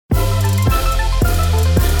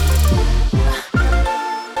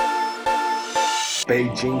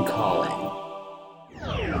Beijing Calling.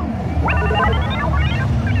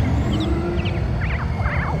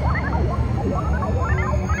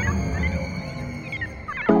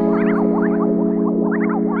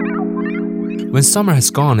 When summer has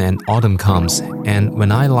gone and autumn comes, and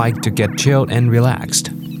when I like to get chilled and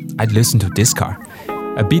relaxed, I listen to Dizkar,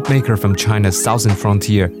 a beatmaker from China's southern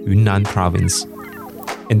frontier, Yunnan province.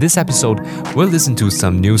 In this episode, we'll listen to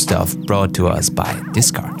some new stuff brought to us by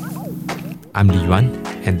Dizkar. I'm Li Yuan,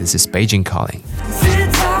 and this is Beijing Calling.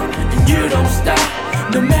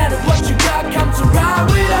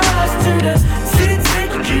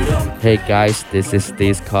 Hey guys, this is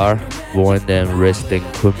Dizkar, born and raised in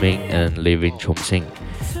Kunming and live in Chongqing.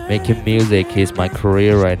 Making music is my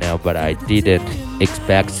career right now, but I didn't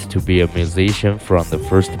expect to be a musician from the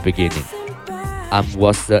first beginning. I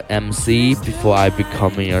was the MC before I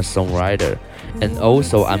becoming a songwriter, and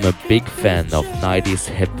also I'm a big fan of 90s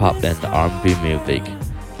hip-hop and R&B music.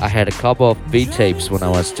 I had a couple of beat tapes when I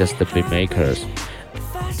was just a beatmaker.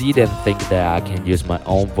 Didn't think that I can use my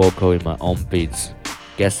own vocal in my own beats.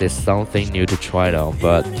 Guess it's something new to try on,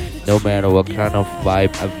 but no matter what kind of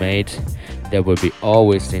vibe I've made, that will be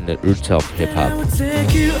always in the roots of hip-hop.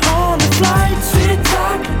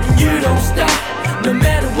 No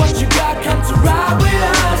matter what you got, come to ride with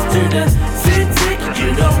us to the city.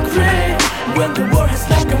 You don't crave when the world has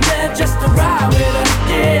no command, just to ride with us,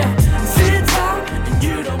 yeah. Sit down and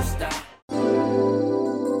you don't stop.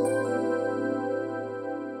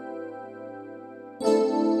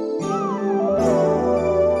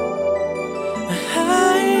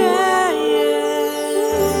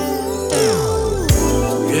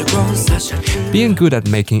 Being good at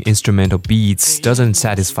making instrumental beats doesn't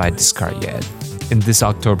satisfy Dizkar yet. In this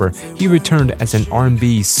October, he returned as an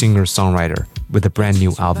R&B singer-songwriter with a brand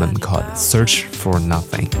new album called Search for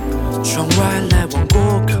Nothing.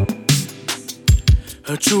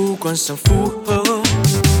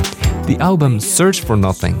 The album Search for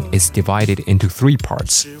Nothing is divided into 3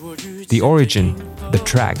 parts: the origin, the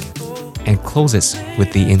track, and closes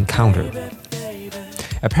with the encounter.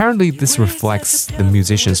 Apparently, this reflects the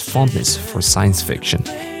musician's fondness for science fiction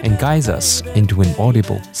and guides us into an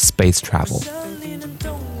audible space travel.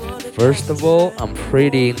 First of all, I'm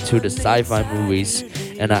pretty into the sci-fi movies,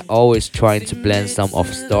 and I always try to blend some of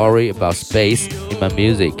story about space in my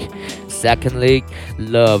music. Secondly,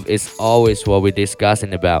 love is always what we're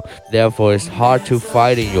discussing about. Therefore, it's hard to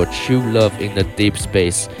find your true love in the deep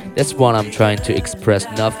space. That's what I'm trying to express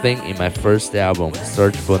nothing in my first album,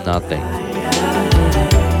 Search for Nothing.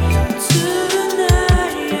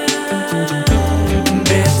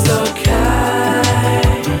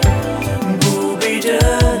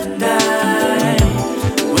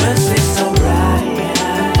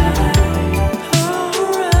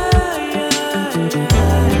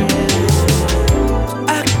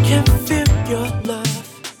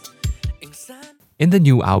 In the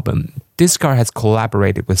new album, Dizkar has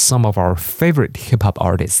collaborated with some of our favorite hip-hop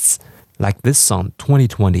artists, like this song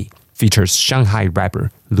 2020 features Shanghai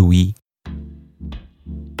rapper Louis.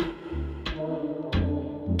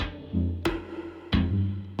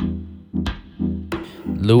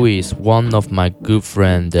 Louis is one of my good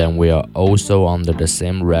friends, and we are also under the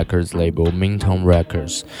same records label, Mingtong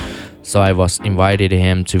Records. So I was invited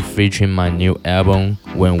him to feature in my new album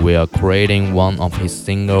when we are creating one of his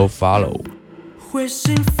singles, Follow. 彗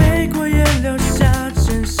星飞过，也留下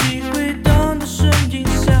珍惜回荡的声音，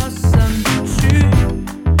消散不去，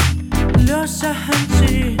留下痕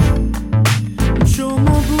迹，触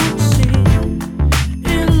摸不清，遗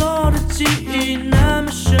落的记忆那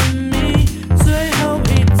么神秘，最后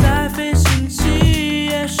一台飞行器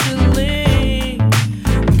也是零，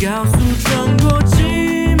高速穿过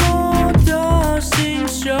寂寞的星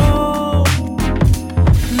球。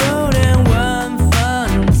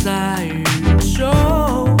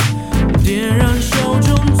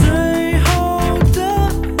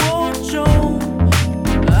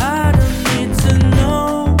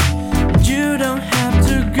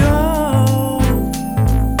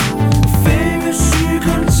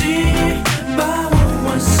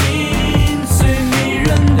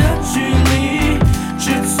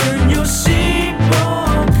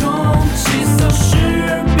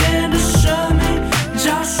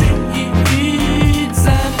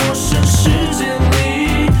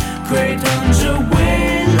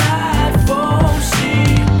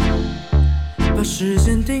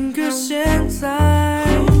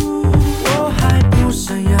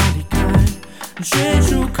 追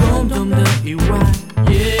逐空洞的意外，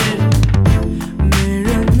没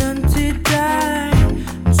人能替代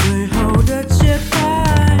最后的节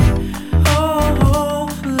拍。Oh,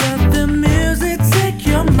 let the music take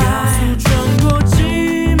your mind， 穿过。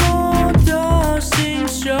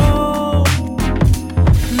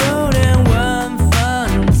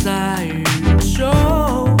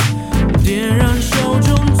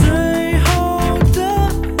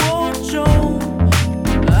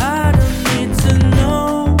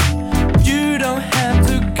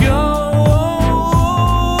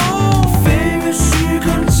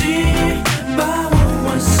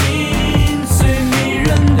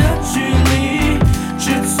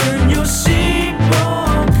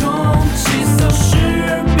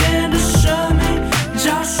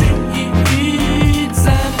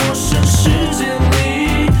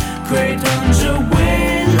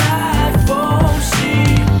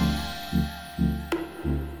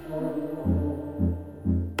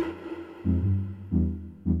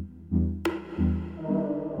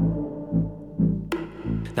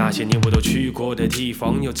过的地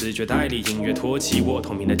方，有直觉带领音乐托起我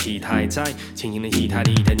透明的体态，在轻盈的仪态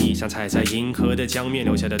里的你，像踩在银河的江面，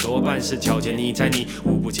留下的多半是瞧见你在你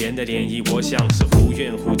无不见的涟漪。我像是忽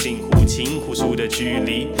远忽近忽近忽疏的距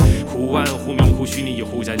离，忽暗忽明忽虚拟又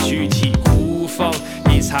忽然具体，忽放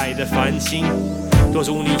异彩的繁星，躲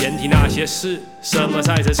住你眼底那些事。什么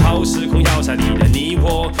在这超时空要塞里的你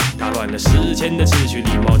我，打乱了时间的秩序，礼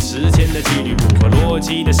貌之间的纪律，不合逻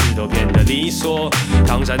辑的事都变得理所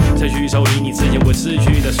当然。在宇宙里你自言我自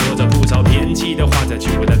语的说着不着边际的话，再句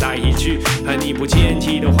我的带一句，和你不见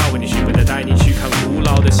体的话，为你询问的带你去看古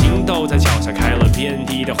老的星斗，在脚下开了遍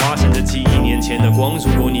地的花，闪着几亿年前的光，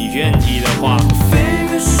如果你愿意的话。飞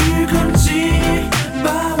越虚空记忆，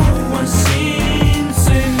把我唤醒，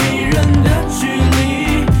最迷人的距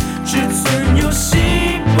离，只存有稀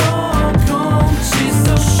薄空气，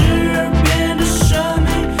扫视耳边的生命，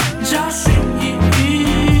找寻意义，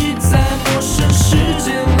在陌生世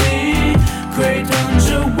界里窥探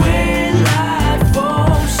着未来缝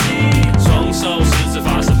隙。双手十字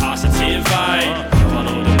发誓怕是铁牌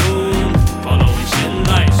 ，Follow the moon， follow 你前来。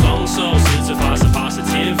双手十字发誓怕是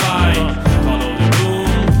铁牌 ，Follow the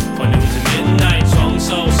moon，follow 着年代。双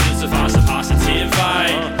手十字发誓怕是铁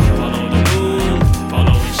牌 ，Follow the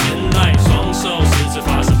moon，follow 你前来。双手十字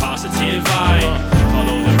发誓怕是铁牌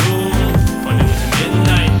 ，Follow the moon，follow 着年代。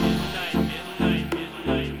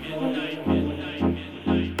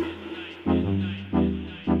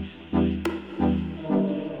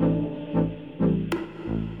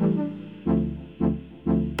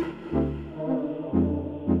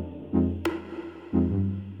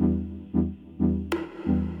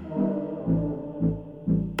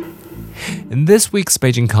In this week's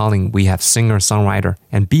Beijing Calling, we have singer-songwriter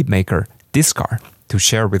and beatmaker Dizkar to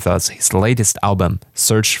share with us his latest album,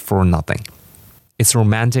 Search for Nothing. It's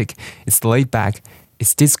romantic, it's laid back,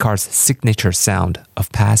 it's Dizkar's signature sound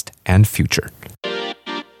of past and future.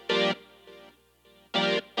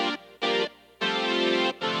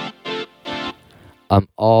 I'm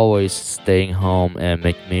always staying home and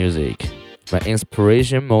make music. My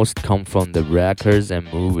inspiration most come from the records and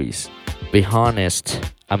movies. Be honest,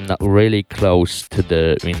 I'm not really close to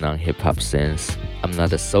the Yunnan hip-hop sense. I'm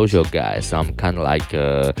not a social guy, so I'm kind of like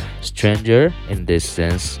a stranger in this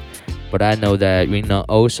sense. But I know that Yunnan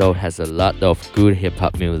also has a lot of good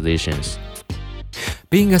hip-hop musicians.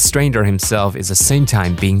 Being a stranger himself is at the same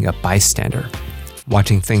time being a bystander,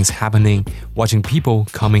 watching things happening, watching people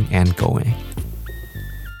coming and going.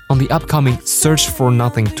 On the upcoming Search for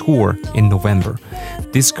Nothing tour in November,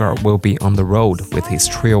 Dizkar will be on the road with his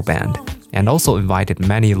trio band and also invited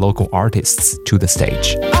many local artists to the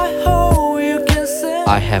stage.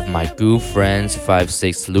 I have my good friends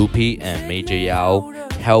 56 Loopy and Major Yao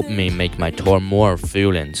help me make my tour more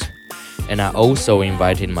fluent. And I also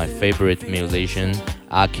invited my favorite musician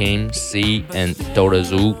Akim, C and Dora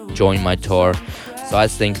Zhu join my tour. So I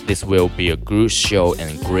think this will be a good show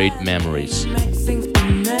and great memories.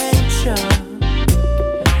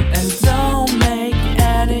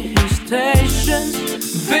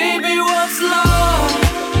 Baby, what's love?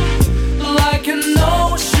 Like an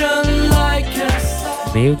ocean, like a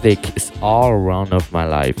Music is all around of my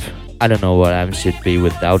life. I don't know what I should be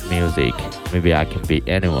without music. Maybe I can be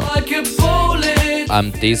anyone. like a bullet.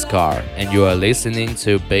 I'm Dizkar, and you are listening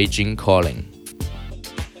to Beijing Calling.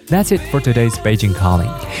 That's it for today's Beijing Calling.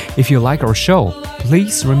 If you like our show,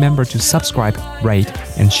 please remember to subscribe, rate,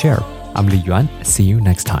 and share. I'm Li Yuan. See you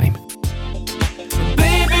next time.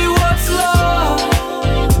 Baby, what's love?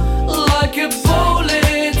 Like a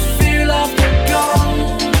bullet, feel after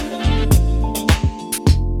gone.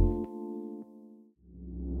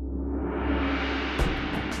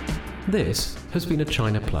 This has been a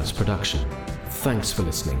China Plus production. Thanks for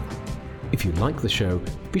listening. If you like the show,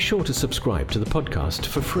 be sure to subscribe to the podcast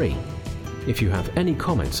for free. If you have any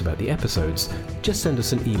comments about the episodes, just send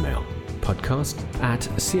us an email.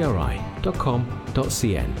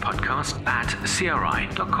 podcast@cri.com.cn.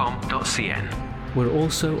 podcast@cri.com.cn. We're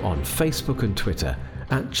also on Facebook and Twitter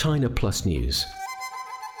 @China Plus News.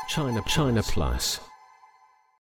 China Plus.